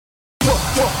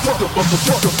You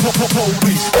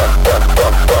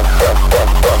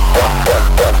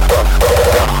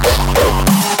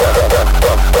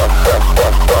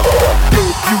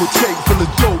would take from the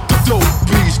dope,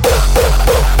 please.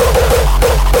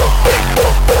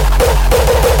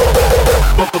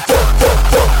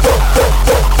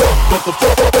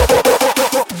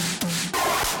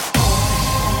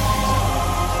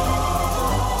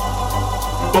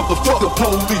 Motherfucker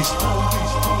police.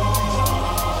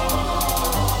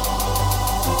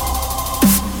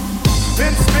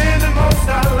 Been spending most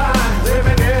our lives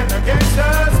living in a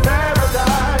gangster's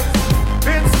paradise.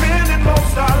 Been spending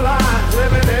most our lives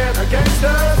living in a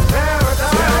gangster's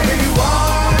paradise. Tell me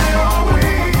why are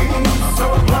we so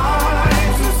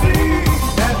blind to see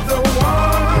that the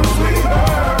ones we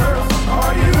hurt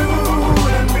are you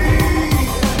and me?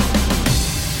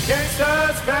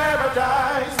 Gangster's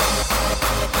paradise.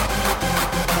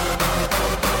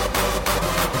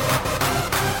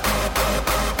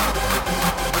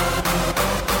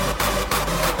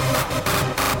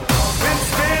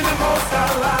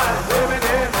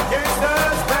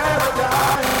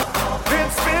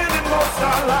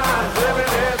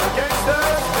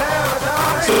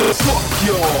 Fuck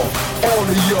y'all, all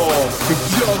of y'all. If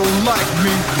y'all don't like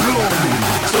me, blow me.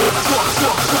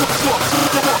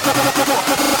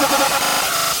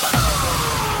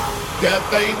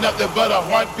 Death ain't nothing but a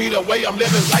heartbeat away. I'm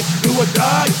living life, do or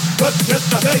die, but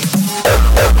just a day.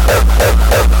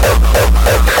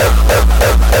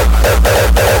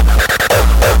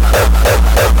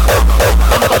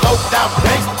 I'm a low-down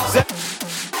gangster.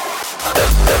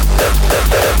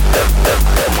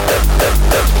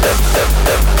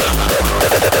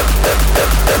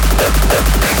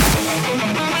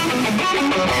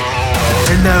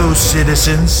 Hello,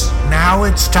 citizens. Now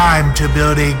it's time to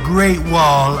build a great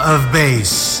wall of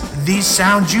bass. These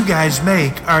sounds you guys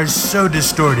make are so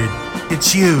distorted.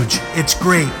 It's huge. It's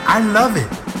great. I love it.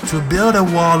 To build a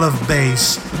wall of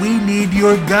bass, we need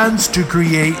your guns to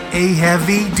create a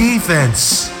heavy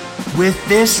defense. With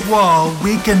this wall,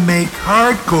 we can make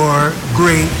hardcore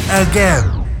great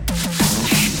again.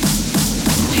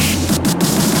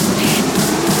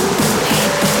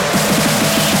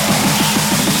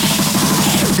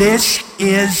 This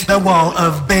is the wall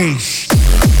of bass.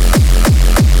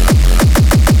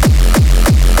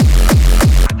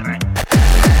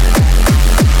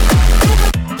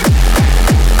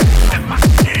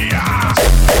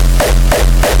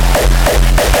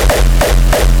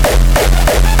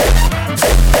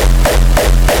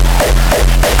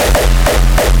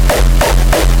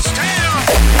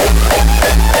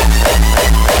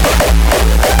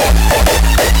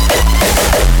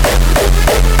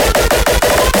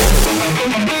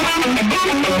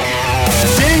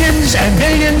 And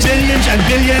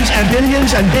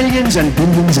billions and billions and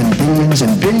billions and billions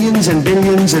and billions and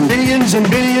billions and billions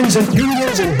and billions and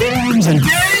billions and billions.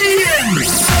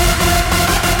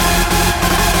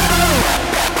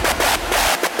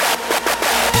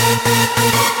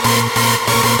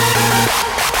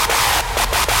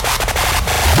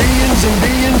 Billions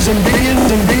and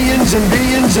billions and billions and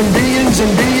billions and billions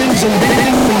and billions and billions and billions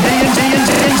and billions and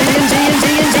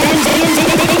billions.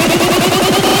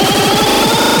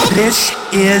 This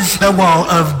is the wall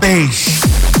of bass.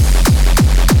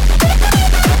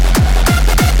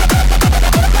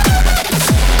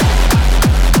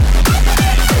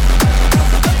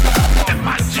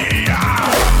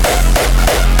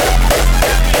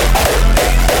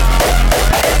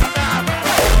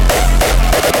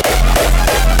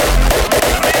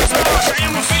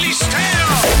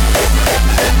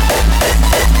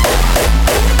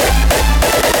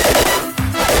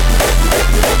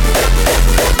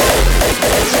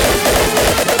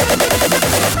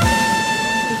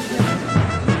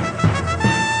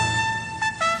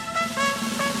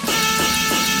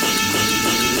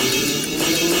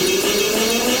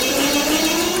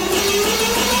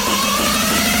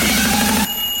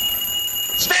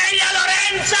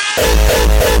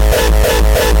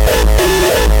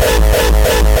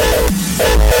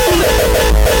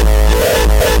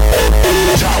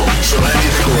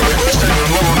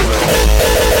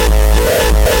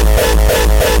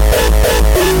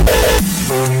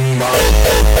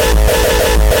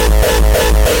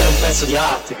 Di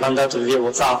arte mandato via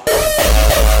WhatsApp.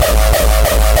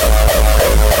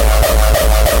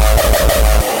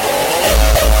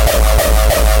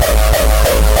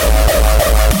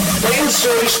 Penso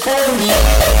rispondi.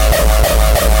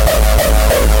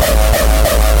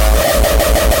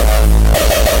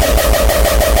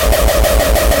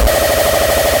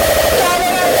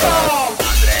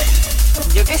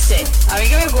 Yo qué sé, a mí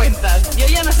qué me cuentas. Yo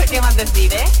ya no sé qué más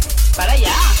decir, ¿eh? Para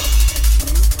ya.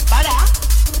 Para.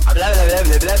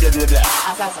 bla bla bla bla.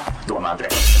 Tua madre.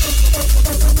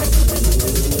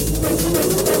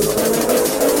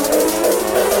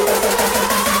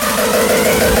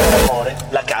 Amore,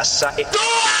 la cassa e tua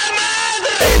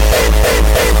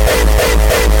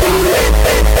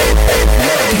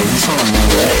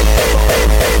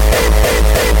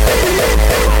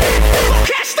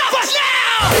Can't stop us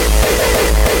now!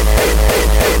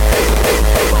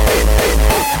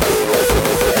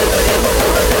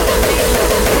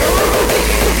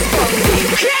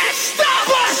 Can't stop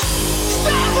us!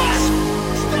 Stop us!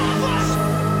 Stop us! Stop us!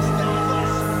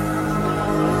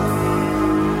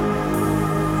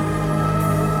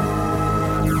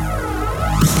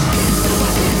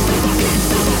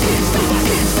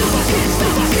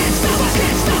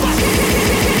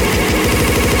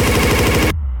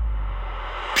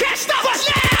 Can't stop us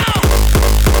now!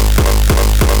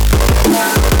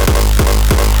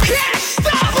 Can't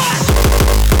stop us!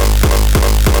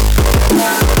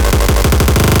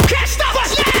 Can't stop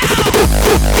us now!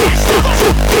 Can't stop us! Can't stop us! Can't stop us!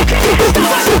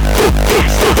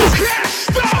 Can't stop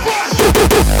us!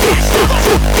 Can't stop us! Can't stop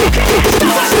us!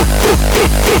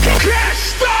 Can't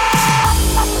stop!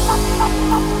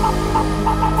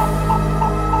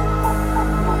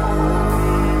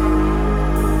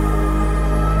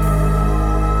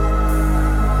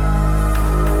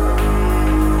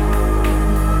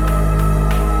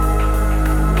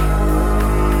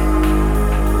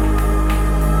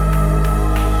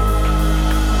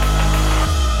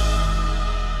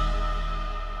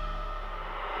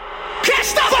 Can't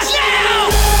stop us now!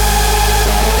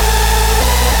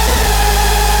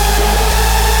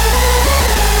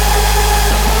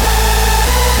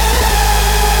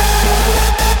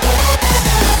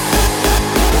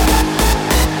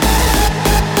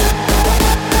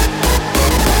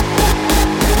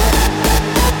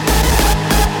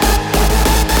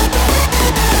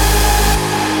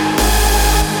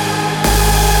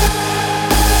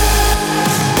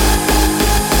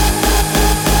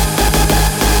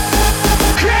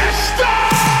 Can't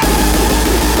stop!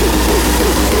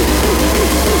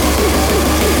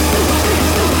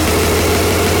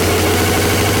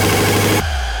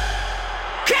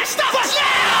 Can't stop us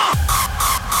now!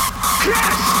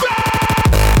 Can't stop!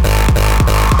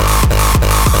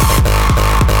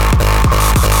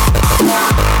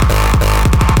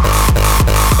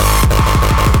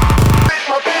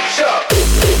 My picture!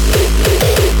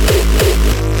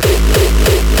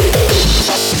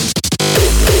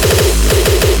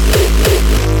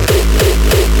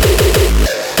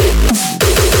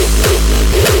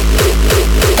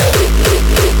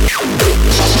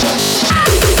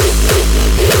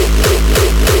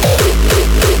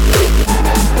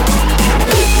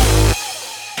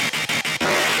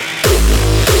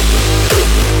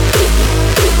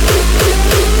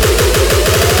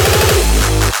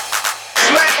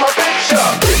 Smash my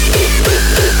picture!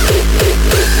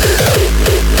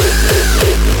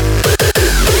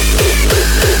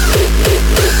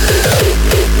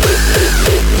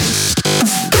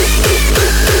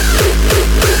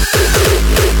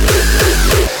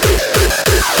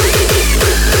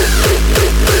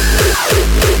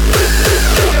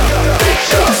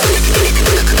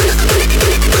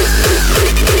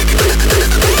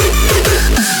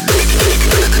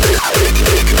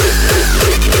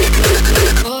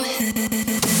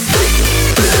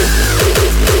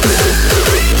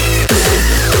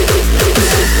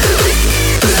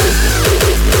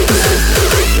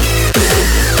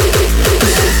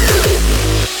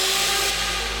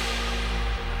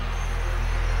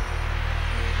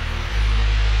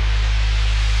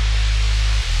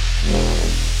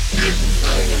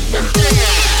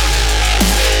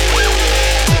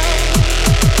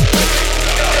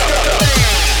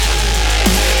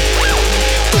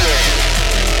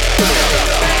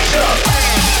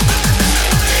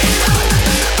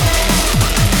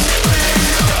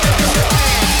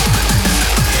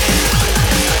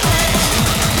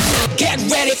 Get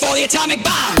ready for the atomic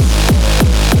bomb!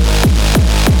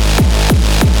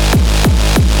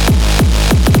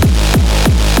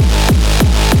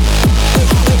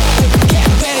 Get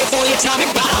ready for the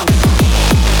atomic bomb!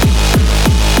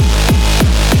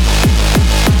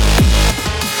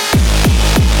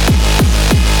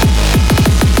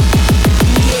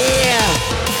 Yeah!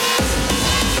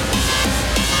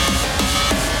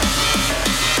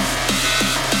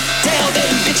 Tell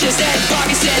them bitches that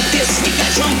Bobby said this. We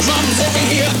got drums over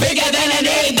here, bigger than an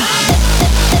A-bomb.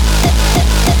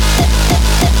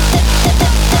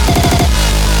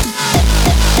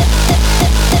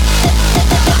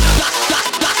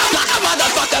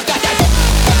 Motherfucker got that.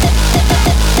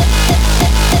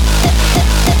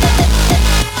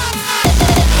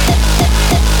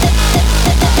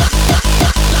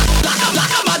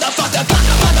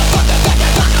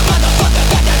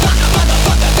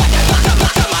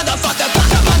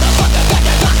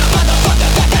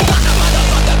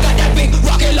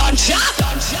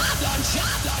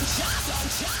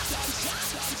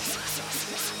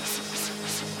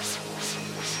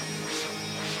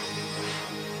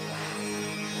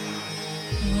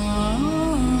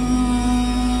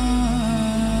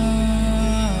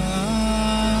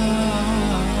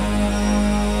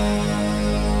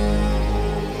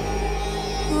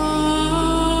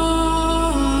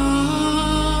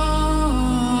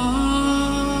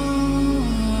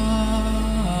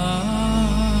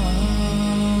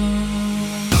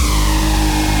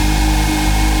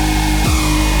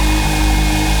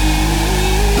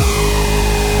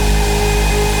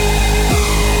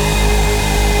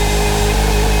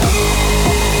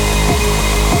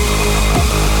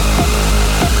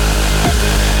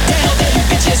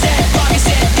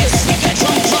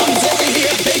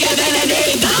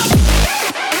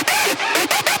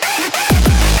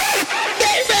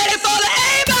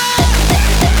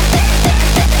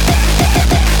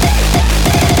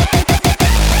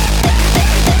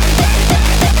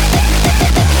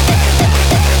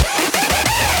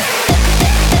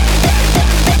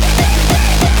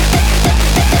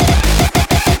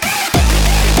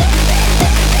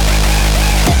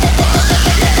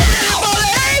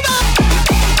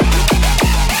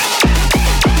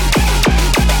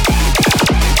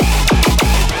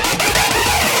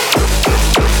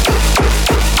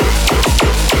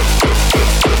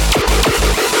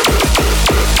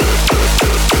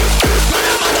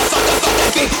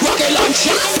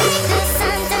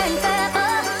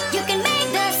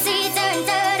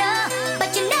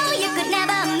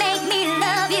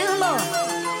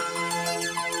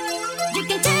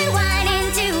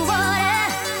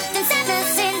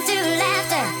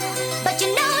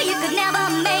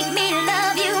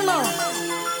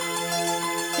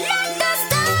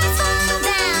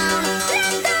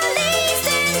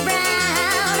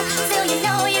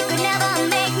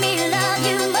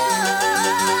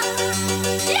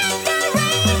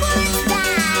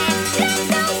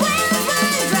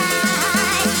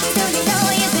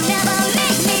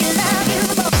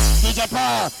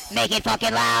 make it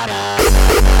fucking louder.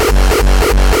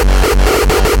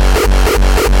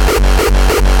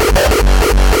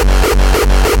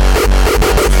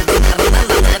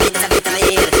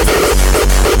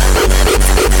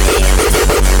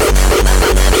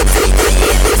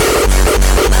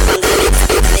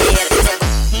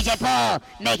 DJ Paul,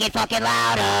 make it fucking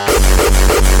louder.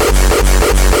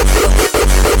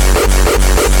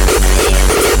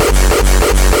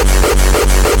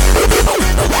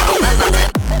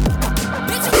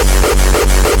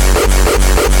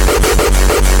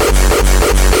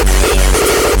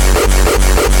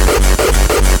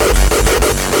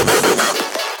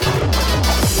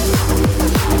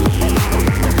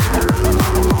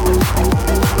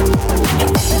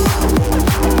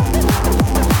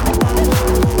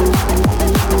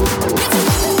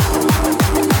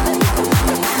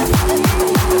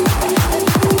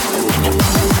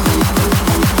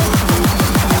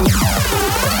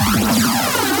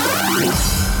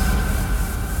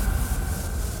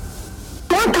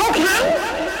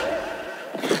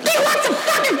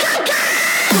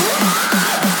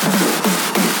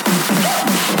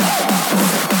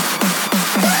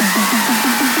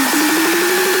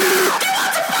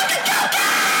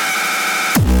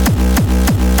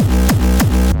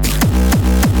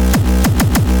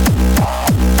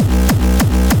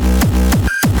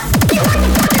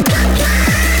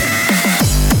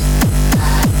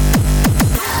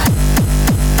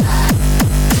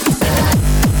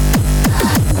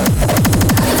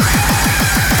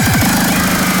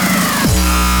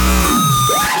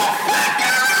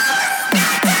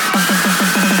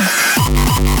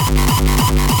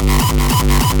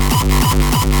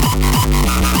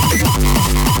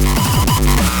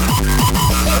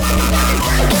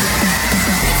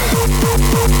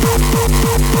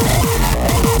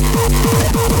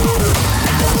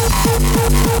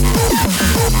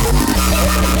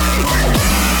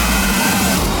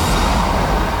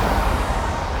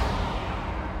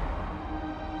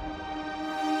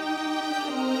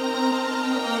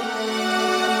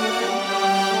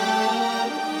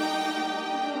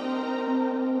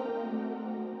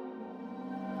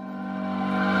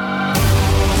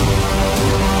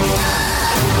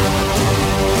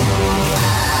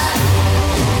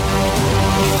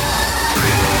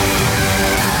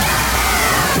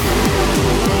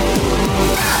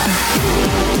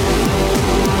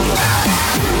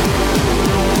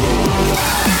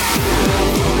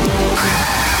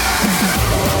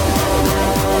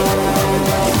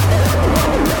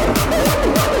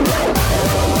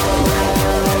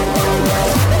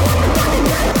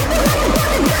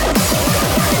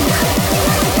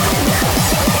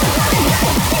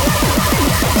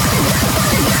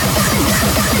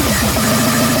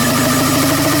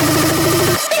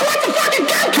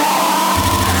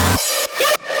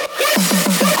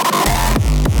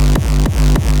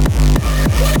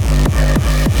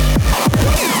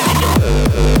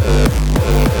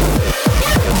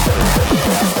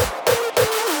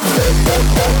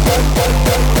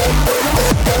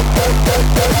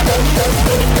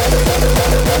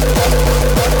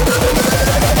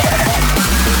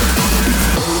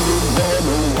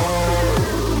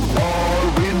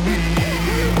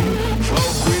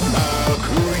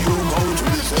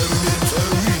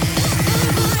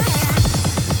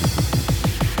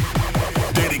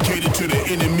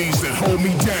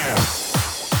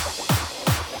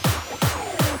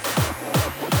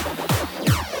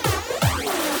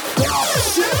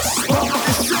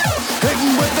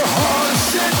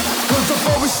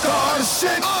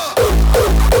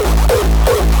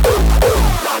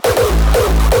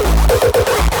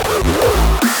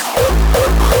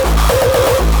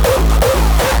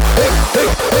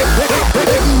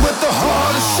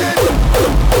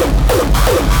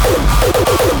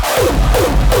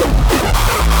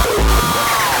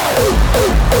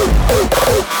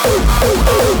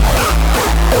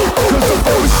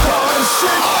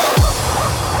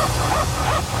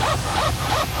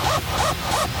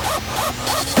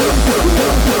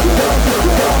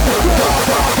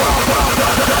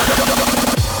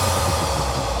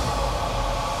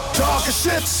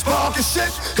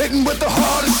 Hitting with the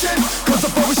hardest shit, cause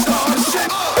before we start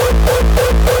shit.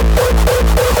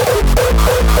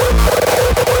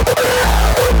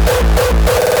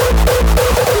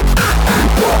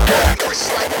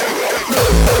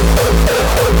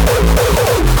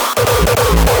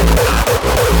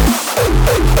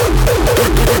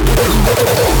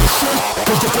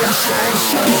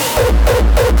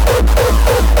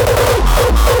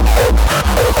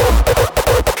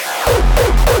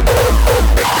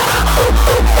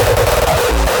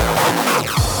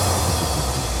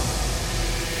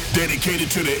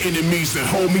 to the enemies that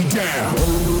hold me down.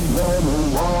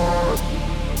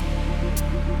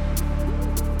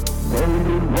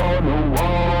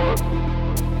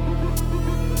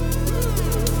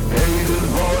 Haters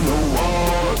wanna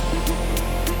war.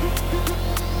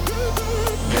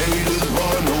 Haters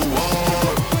wanna war.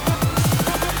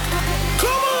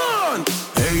 Come on!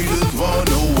 Haters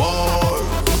wanna war.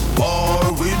 War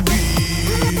with me.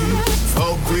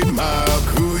 Fuck with my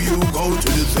crew, you go to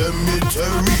the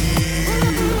cemetery.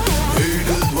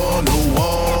 Haters wanna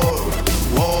war.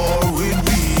 War with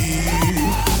me.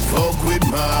 Fuck with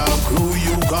my crew,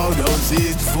 you go down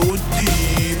 6 foot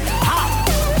deep. Ha!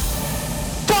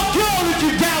 Fuck y'all if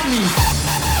you doubt me.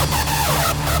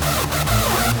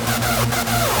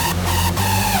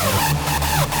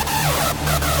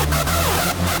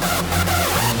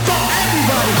 Fuck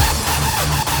everybody.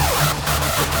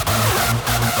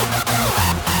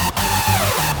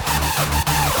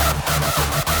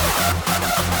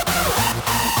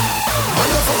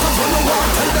 Motherfuckers wanna war,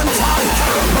 tell them time.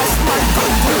 Bust my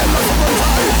gun, pull them up one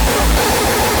time.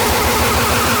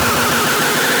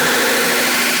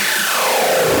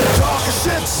 Talking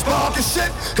shit, sparking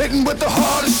shit, hitting with the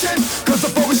hardest shit. Cause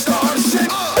before we start the shit,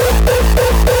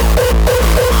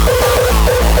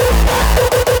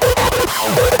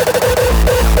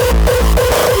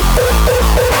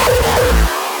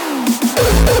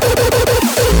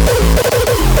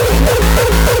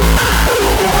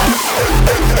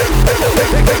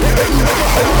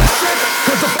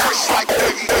 cause the voice like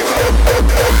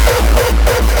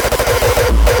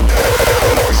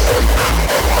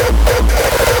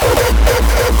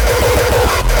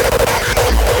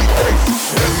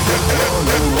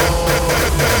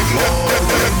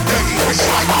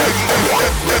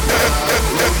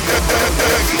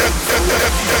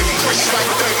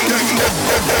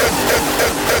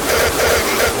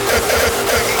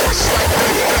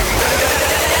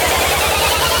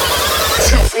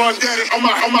Teflon Daddy on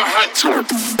my hot tub.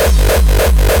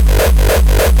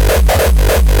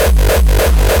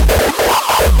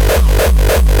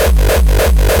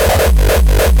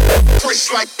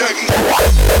 Twist like Dougie.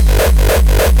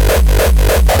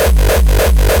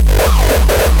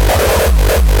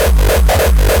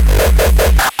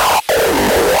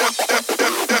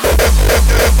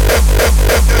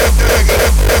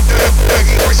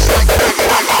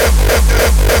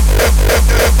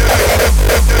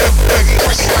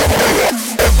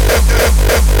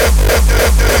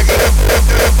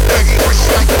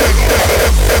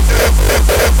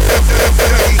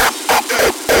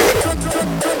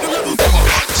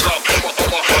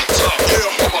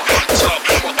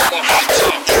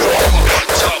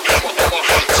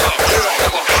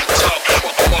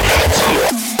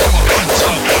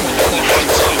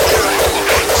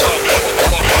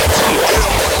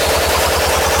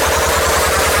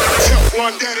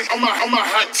 Daddy on my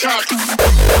hot top.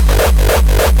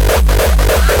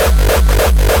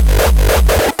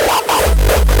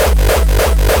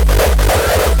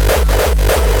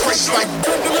 Twist like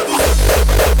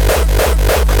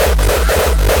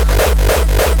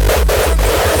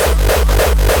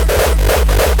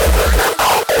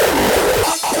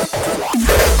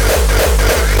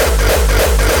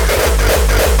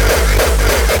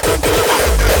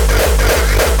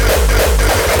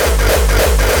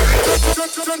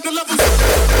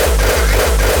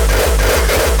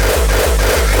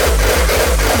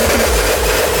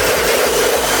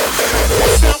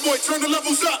turn the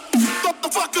levels up.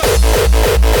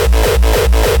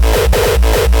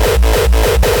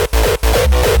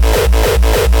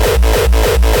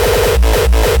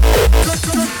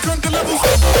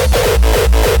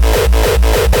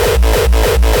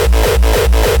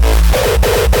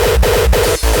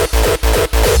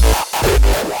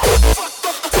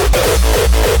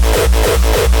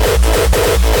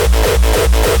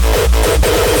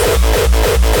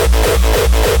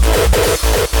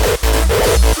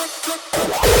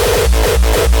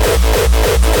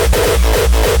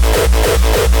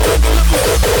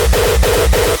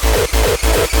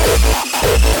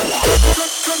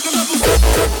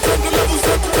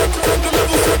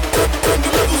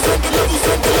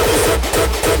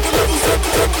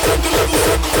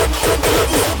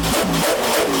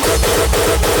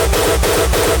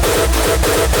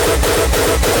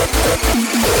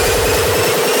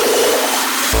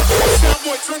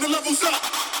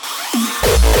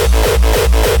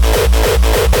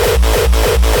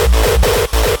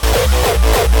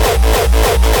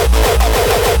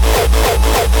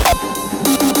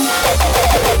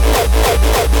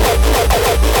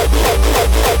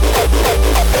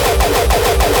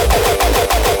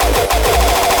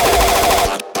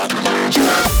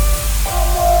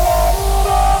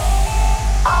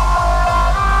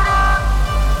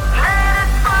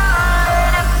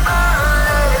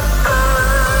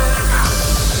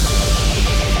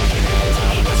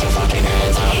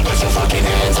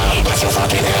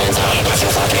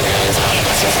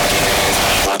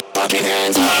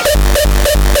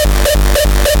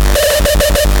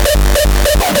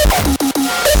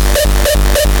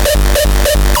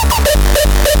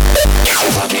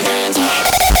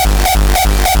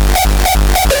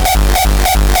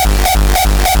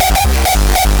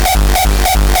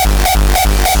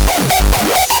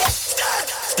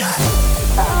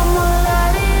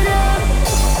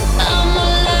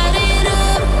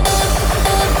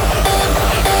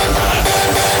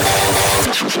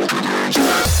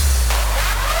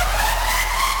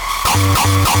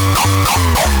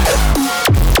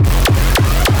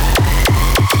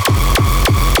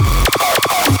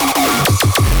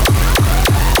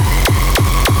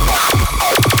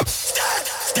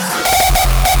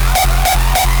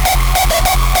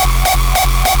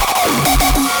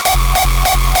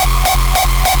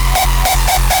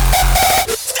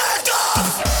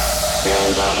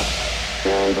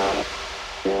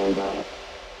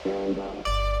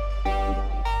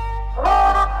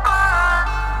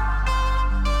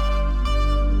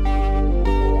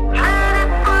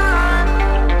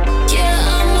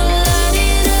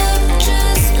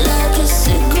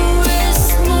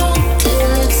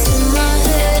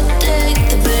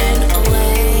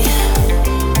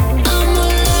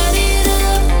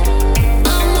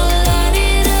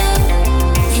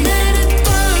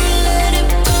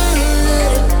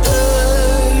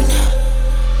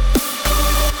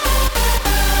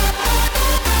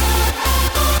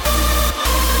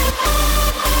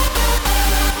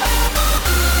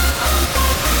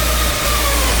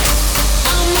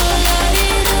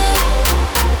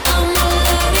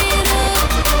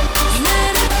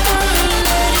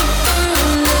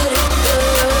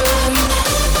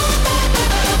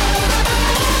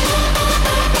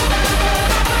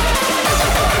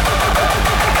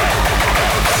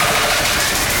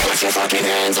 fucking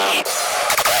hands up.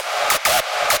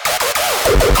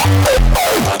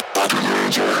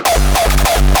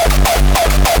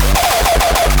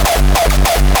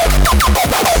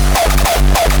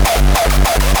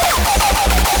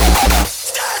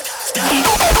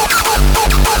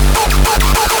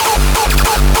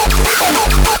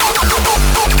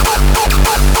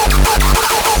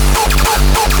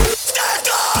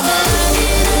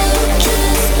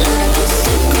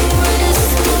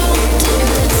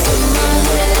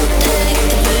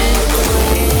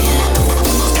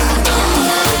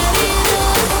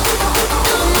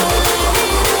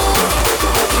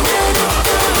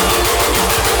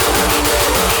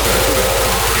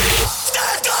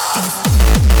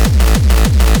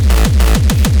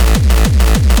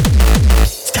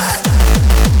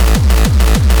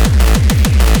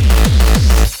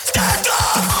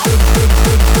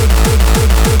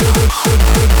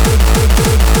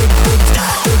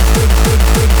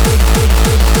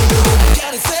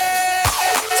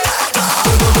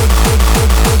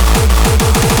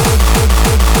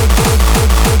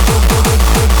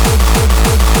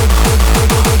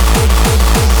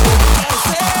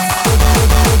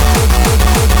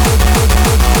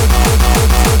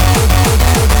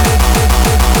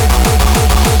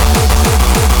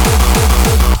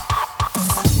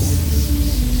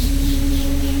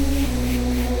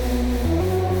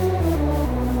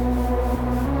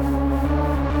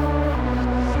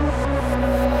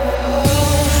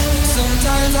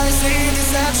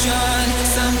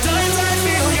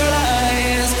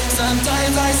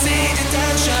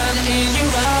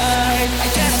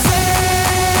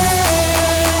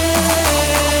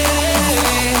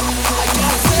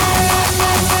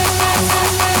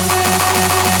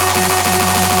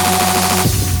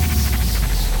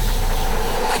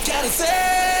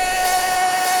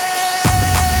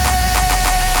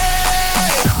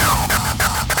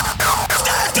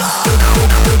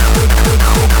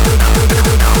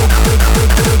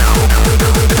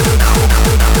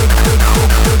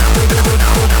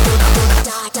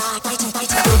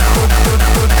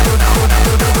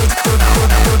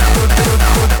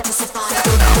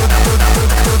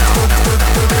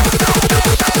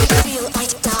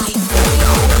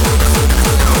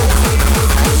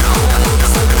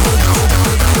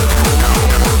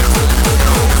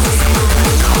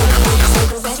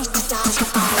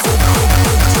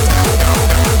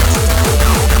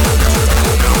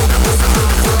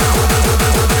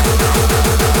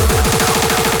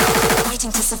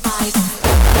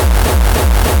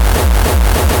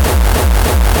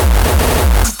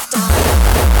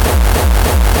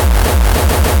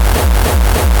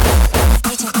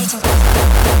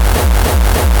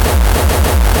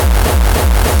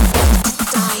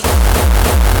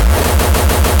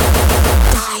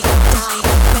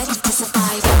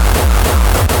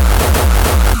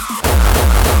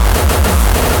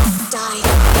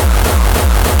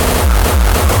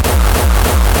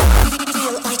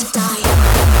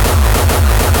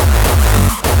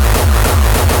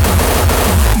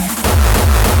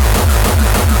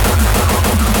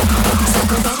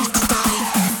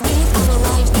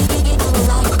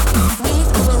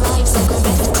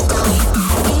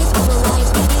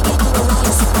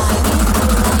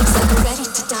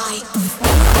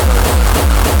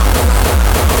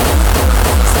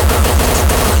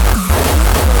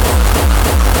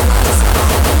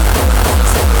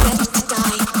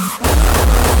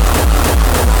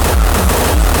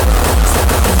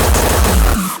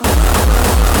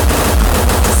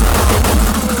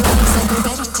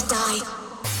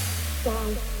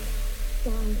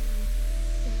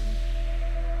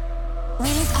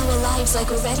 Like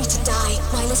we're ready to die,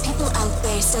 while there's people out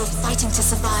there still fighting to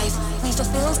survive. We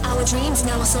fulfilled our dreams,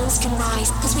 now our souls can rise,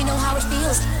 cause we know how it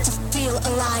feels to feel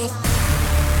alive.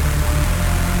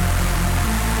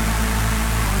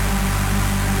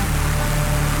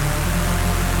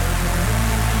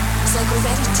 It's like we're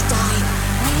ready to die.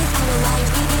 We live our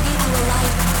life, we live our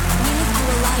life. We live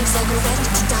our lives like we're ready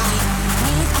to die.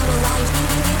 We live our life, we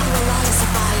live our lives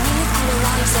survive. We live our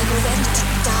lives like we're ready to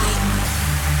die.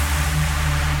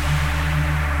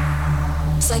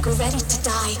 It's like we're ready to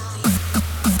die.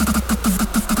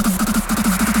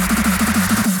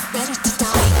 Ready to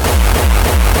die.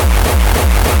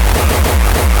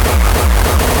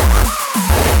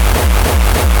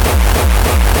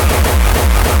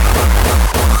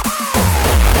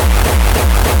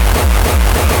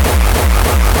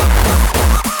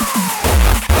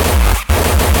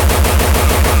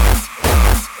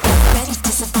 Ready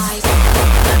to survive.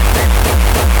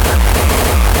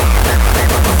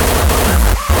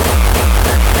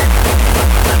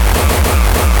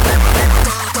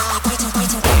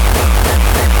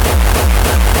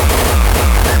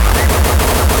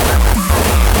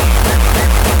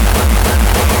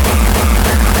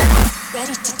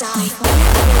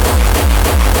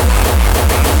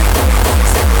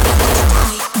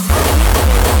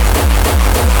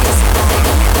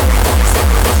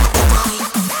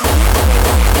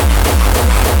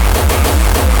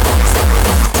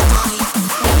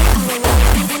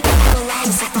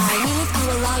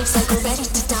 lives like we're ready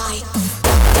to die.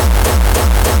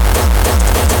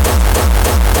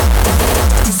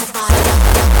 To survive.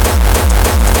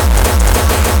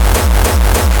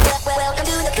 Welcome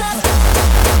to the club.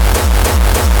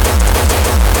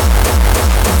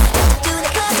 To the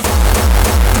club.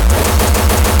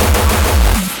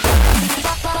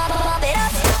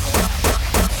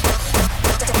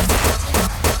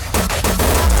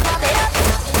 Pump it up. Pump it up.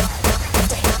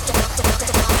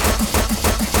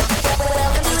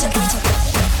 Welcome to the club.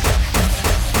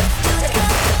 To the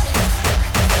club.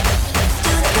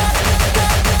 To the club.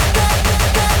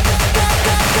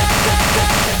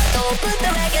 So put the record on. Pump it up. So put the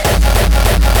record on.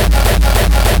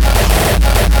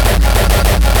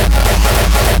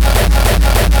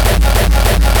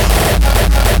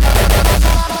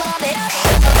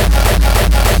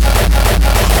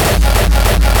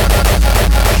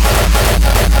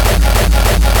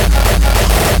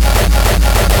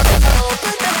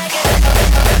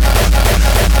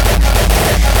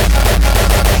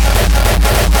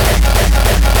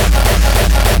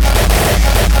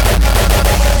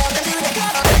 Welcome to the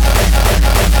club.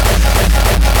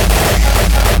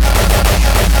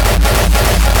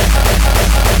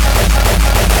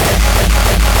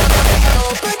 So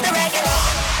put the record on.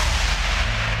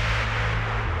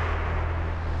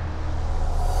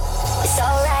 It's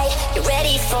alright, you're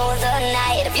ready for the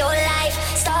night of your life.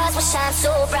 Stars will shine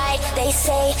so bright. They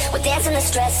say we're dancing the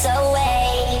stress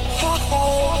away. Hey,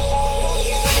 hey.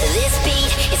 This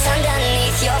beat is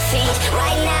underneath your feet.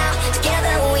 Right now,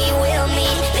 together we will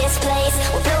meet. This place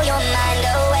will blow your mind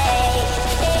away.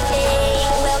 Hey, hey.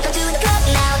 Welcome to the club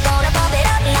now, gonna pump it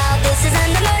up now. This is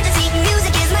an emergency,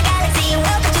 music is my galaxy.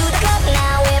 Welcome to the club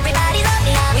now, everybody's up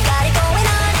now. We got it going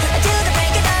on until the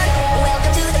break of dawn.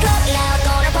 Welcome to the club now,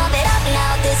 gonna pump it up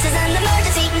now. This is an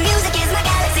emergency, music is my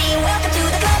galaxy. Welcome to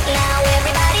the club now,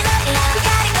 everybody's up now. We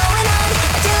got it going on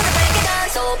until the break of dawn.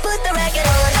 So put the record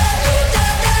on.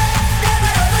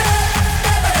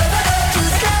 To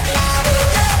the club now.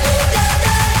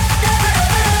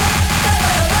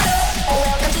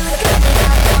 Welcome to the club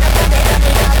now, gonna pump it up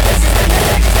now. This is an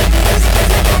emergency, music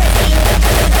is my galaxy.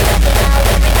 Welcome to the club now,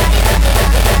 everybody's up now.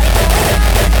 We got it going on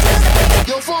until the break of dawn.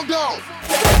 Yo, Funk Dog,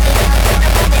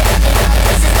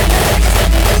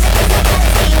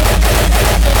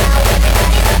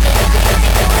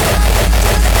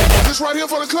 this right here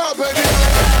for the club, baby.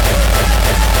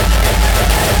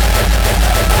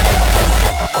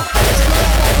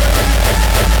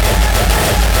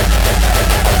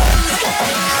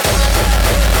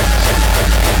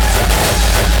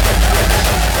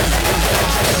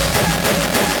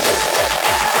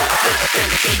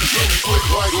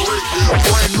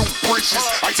 Brand new britches,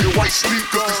 icy white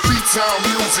sneakers, D-Town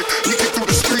music, leaking through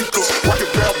the speakers.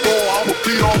 Rockin' bad boy, I'ma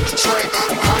beat off the train.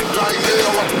 I'm hot like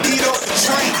hell, I'ma eat up the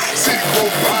train. City go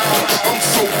wild, I'm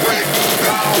so ready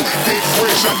now. Get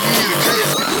fresh, I need a gas.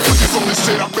 Put this on this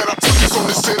shit, I bet I took this on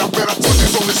this shit, I bet I took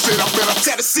this on this shit, I bet I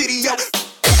tear the city up.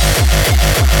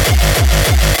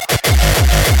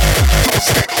 Don't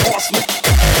stick horseman.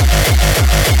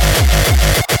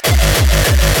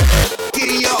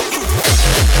 Giddy up.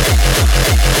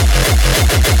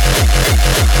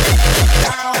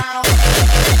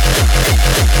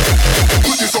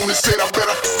 Put this on this shit, I bet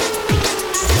I.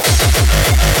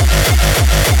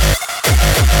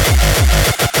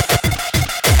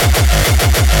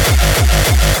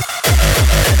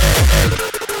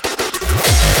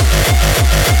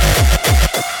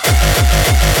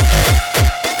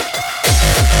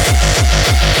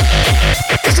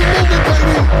 It's a movement,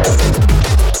 baby.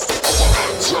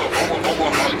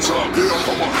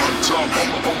 I'm a hot top,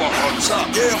 I'm a hot top,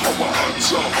 yeah, I'm a hot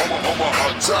top, I'm a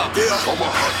hot top, yeah, I'm a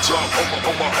hot top,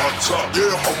 I'm a hot top,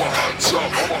 yeah, I'm a hot top,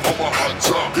 I'm a hot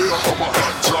top, yeah, I'm a hot top, I'm a hot top, yeah, I'm a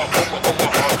hot top, I'm a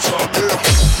hot top, yeah.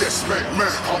 Yes, man,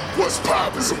 I'm what's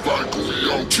poppin', somebody call me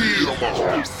young kid, I'm a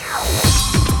hot.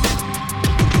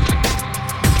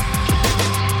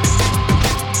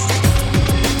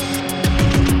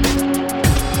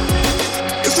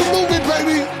 It's a movie,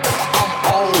 baby. I'm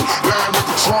on land with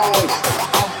Patron.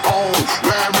 I'm on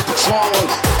land with Patron.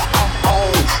 I'm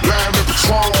on land with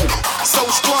Patron. So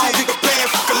strong, nigga, bad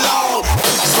for cologne.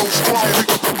 So strong,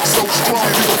 nigga, so strong,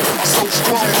 nigga, so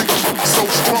strong, nigga, so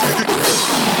strong, nigga.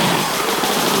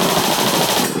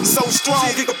 So strong,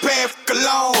 nigga, bad for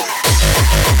cologne.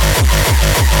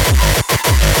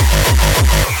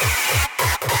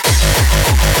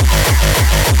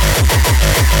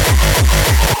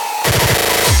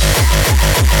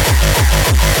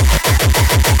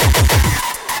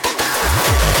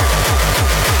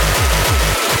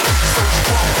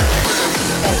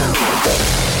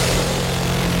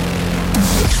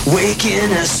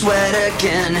 Waking a sweat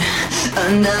again.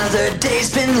 Another day's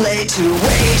been laid to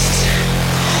waste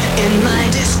in my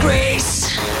disgrace.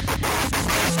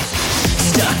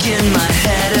 Stuck in my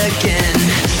head again.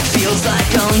 Feels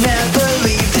like I'll never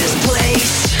leave this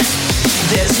place.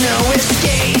 There's no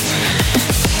escape.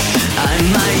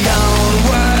 I'm my own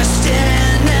worst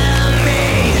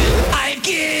enemy. I've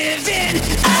given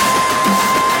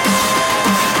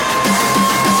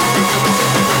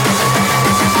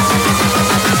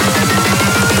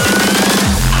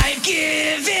I've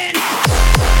given I've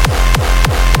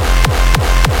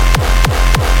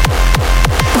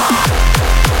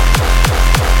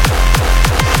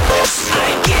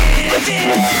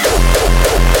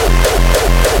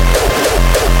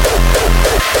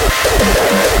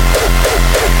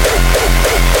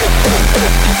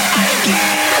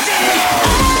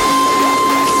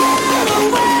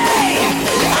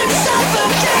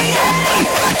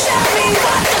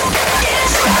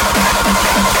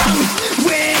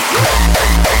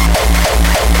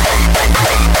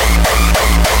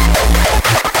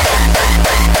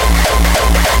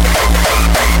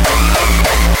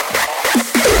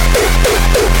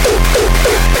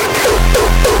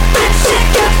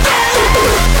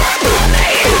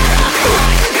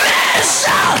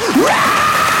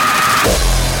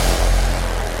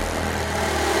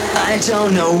I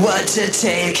don't know what to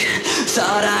take.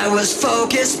 Thought I was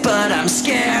focused, but I'm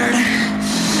scared.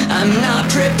 I'm not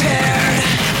prepared.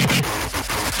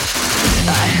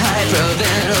 I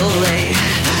hyperventilate,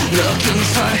 looking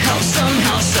for help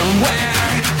somehow,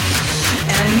 somewhere,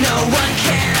 and no one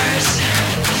cares.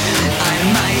 I'm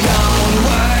my own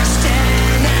worst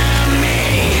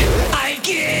enemy. I've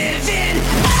given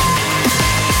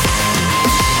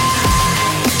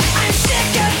I'm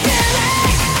sick of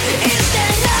feeling. Is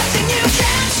there nothing you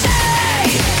can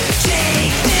say?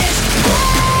 Take this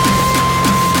all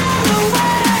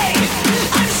away.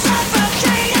 I'm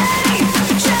suffocating.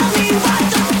 Tell me what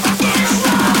the fuck is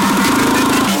wrong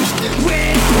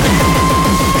with me.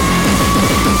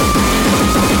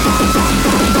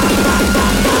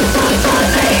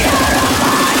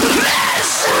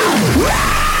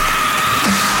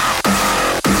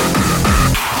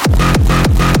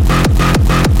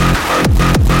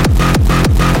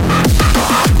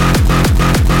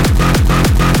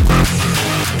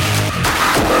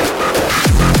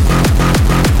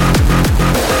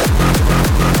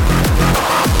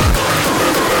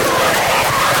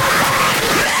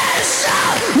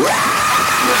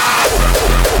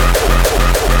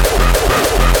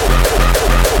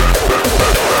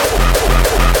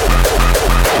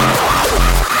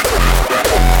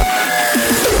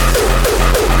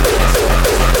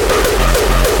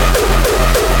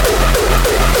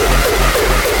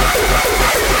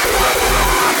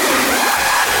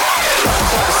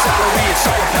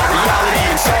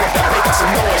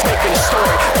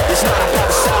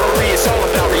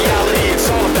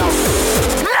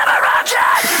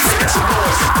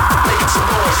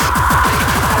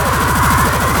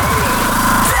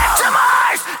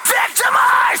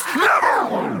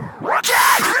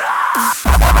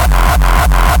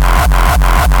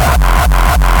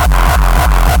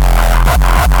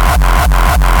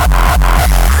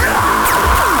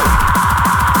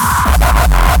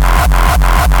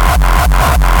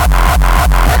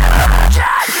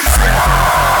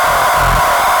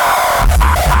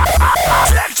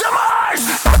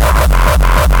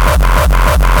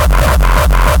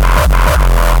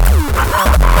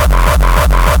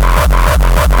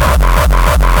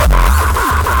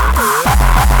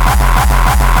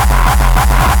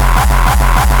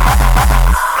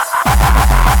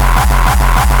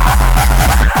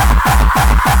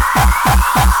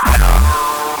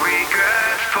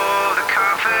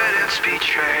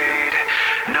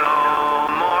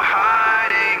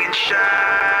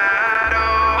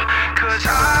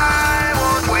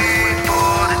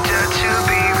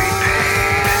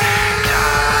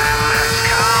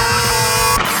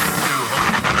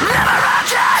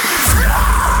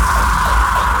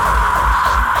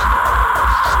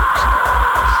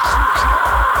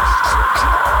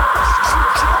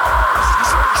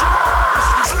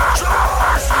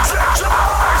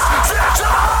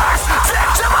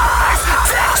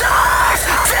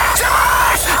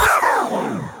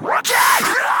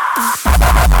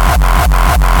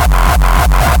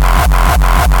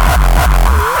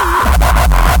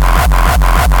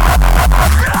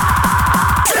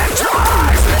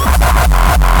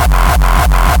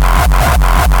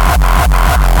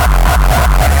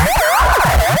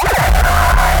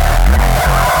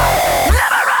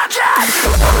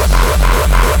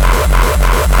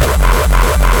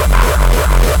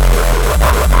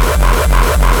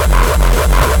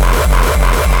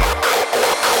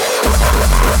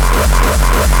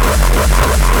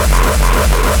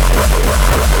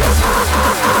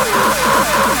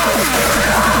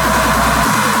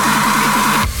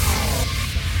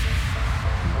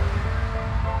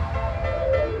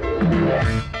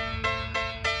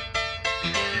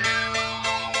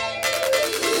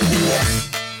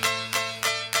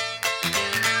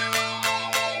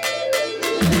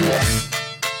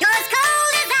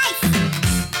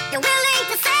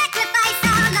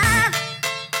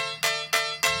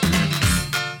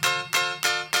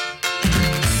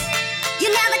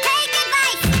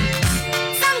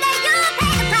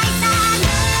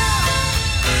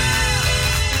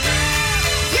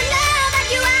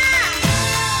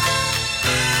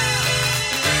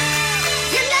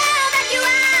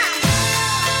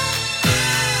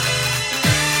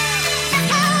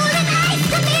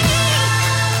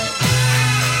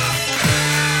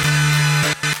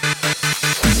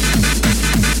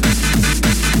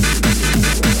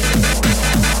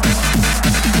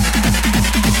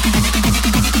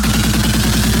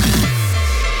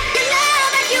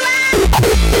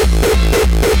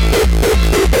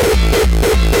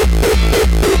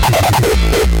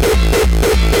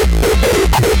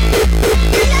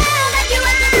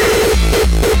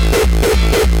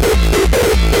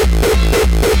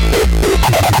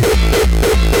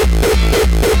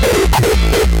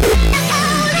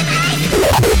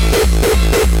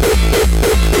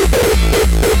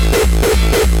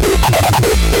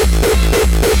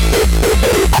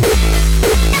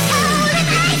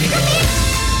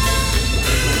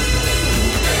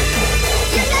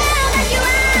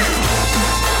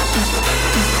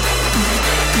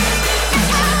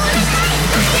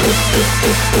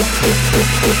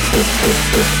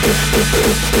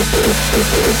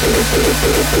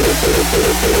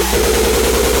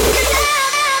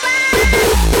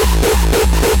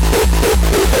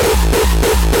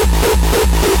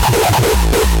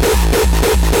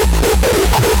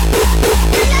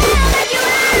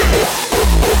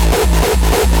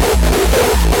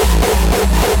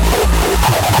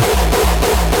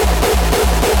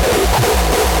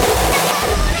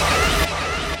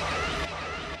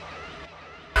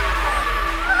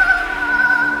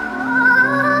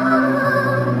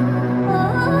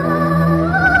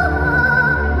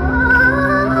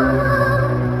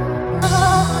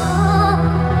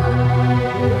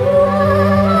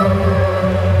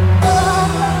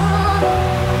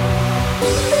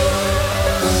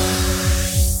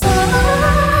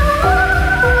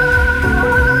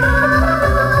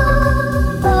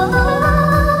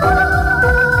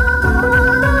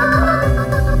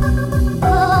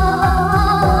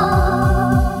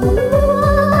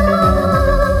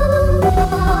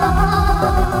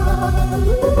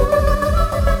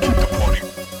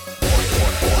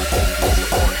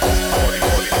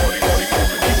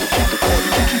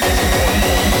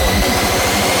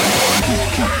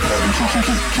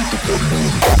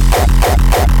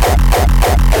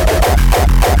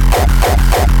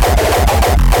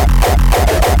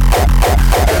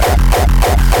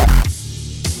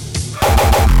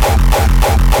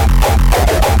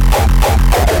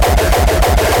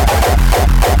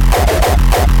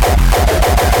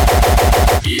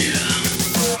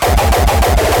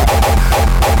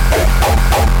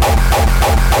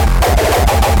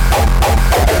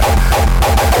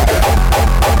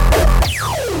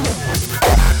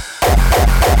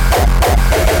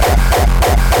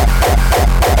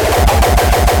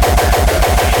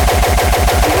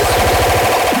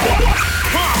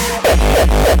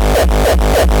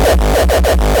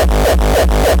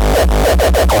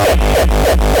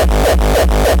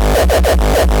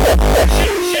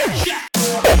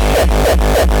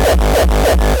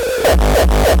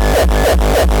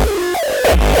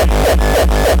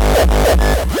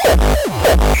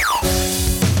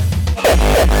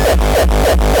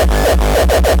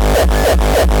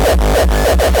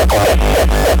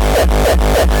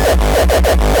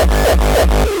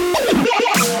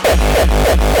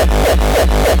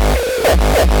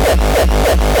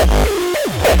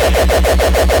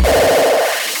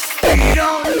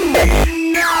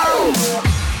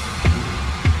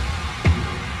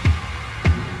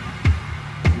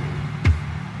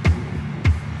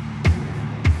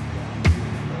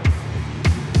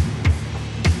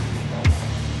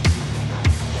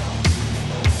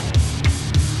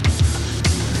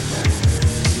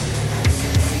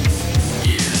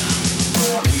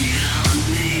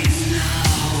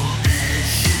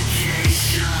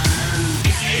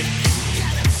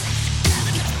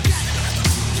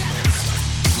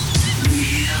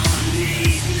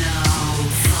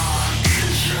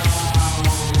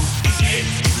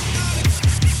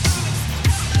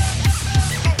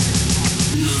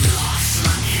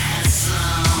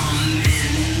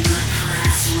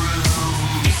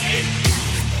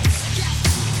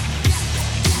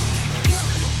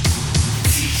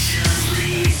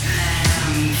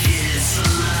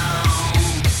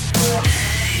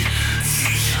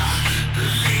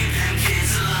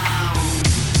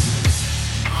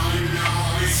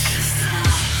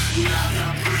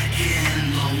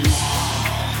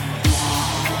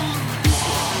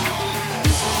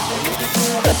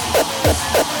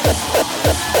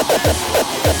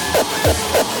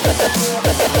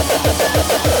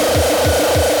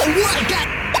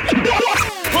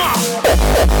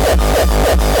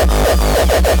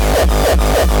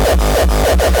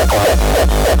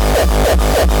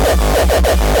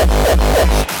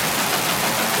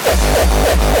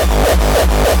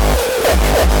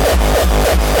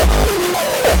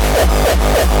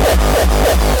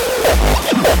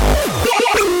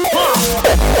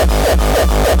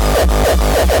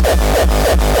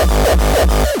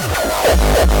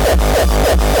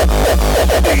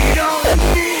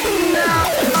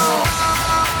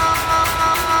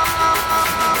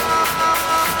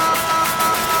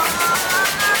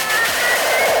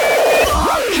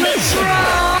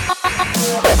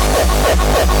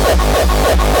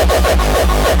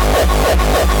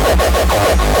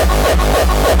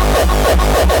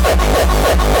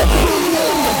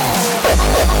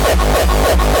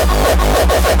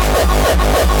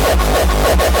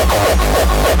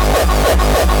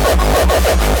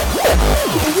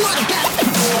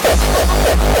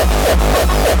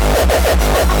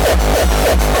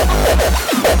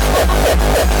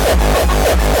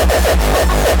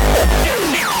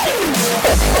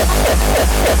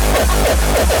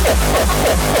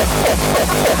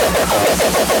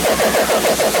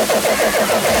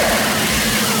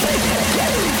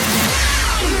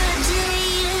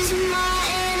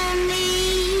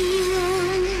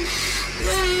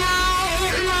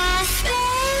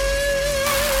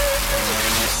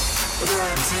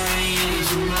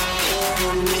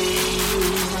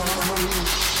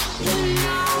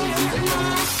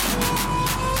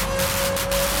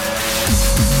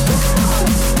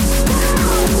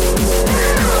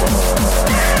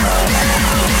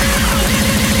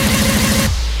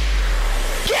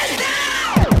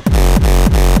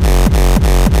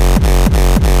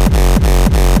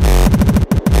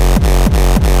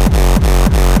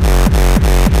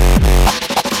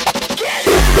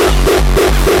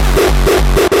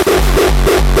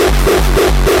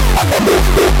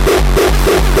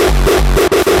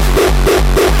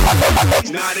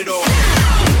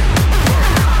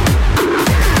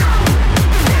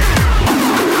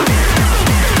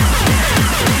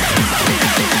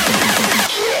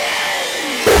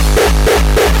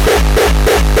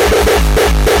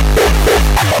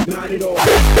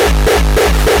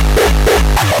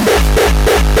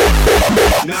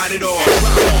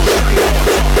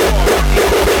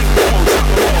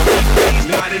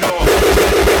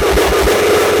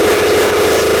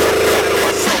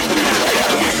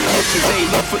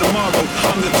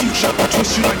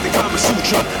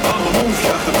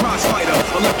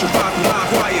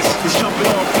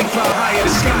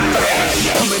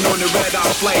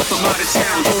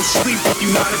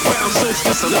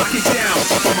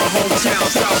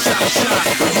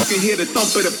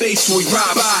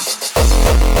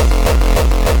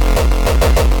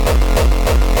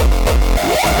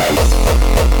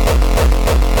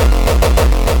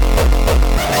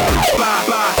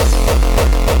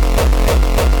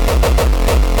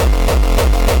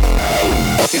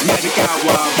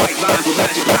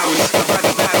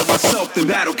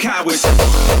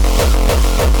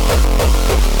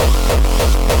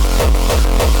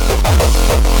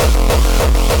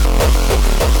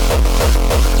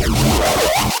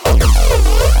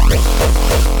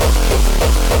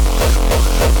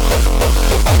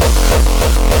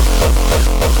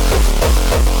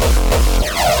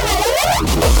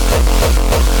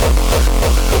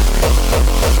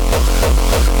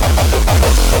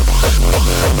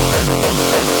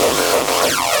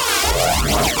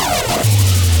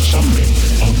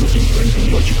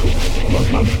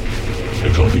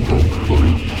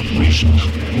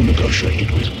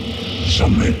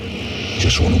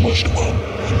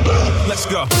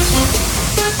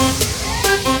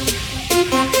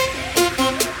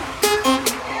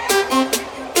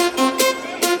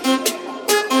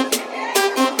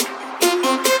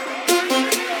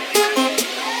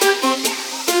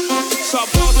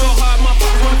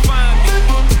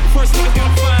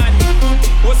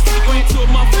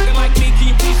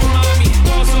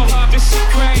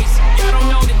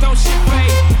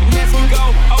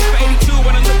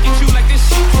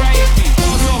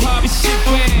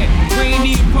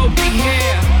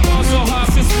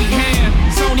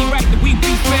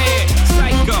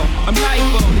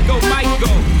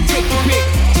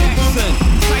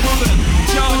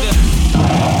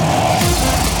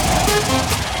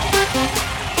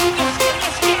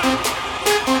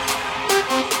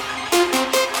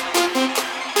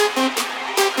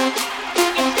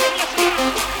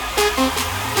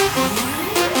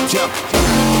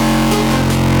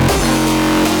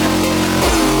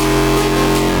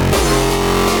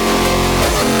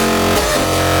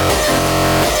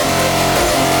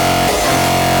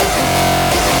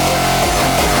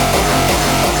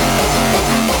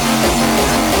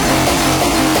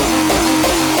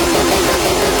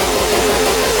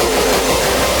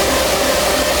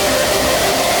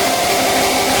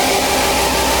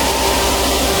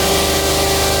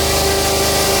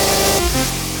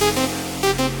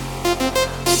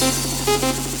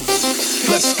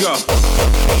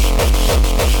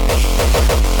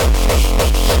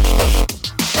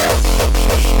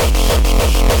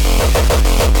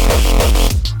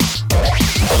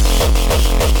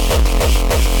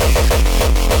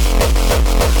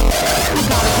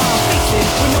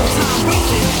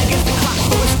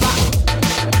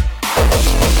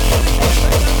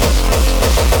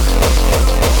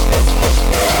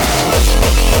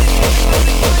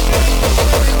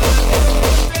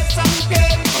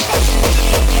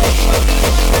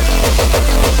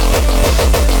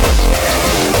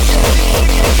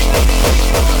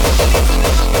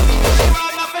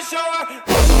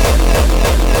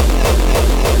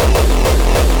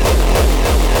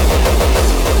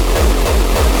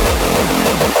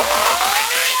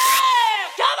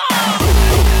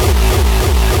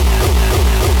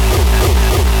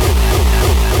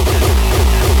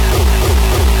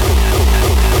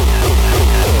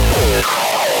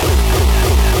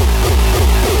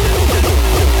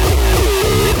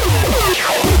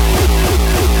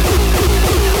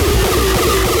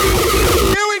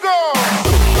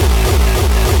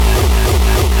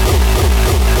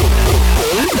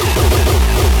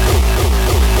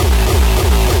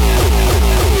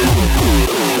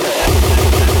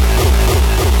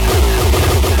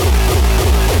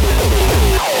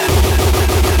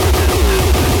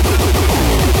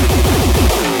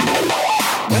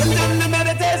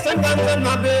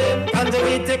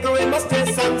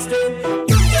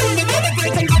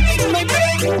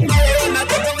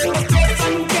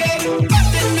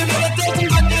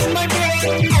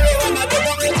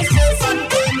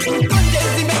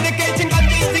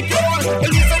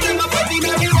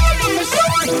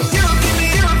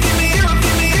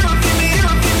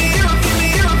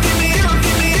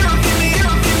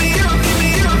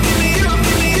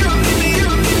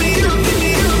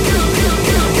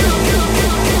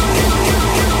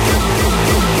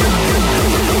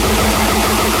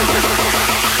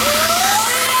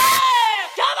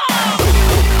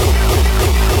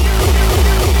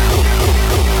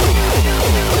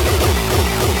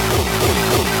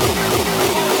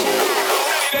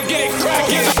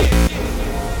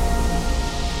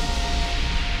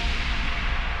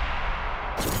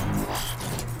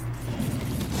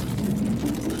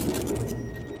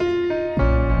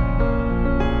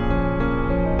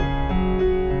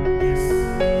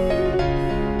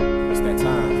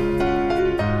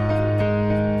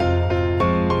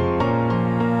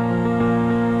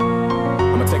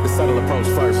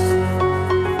 goes first.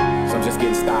 So I'm just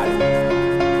getting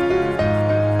started.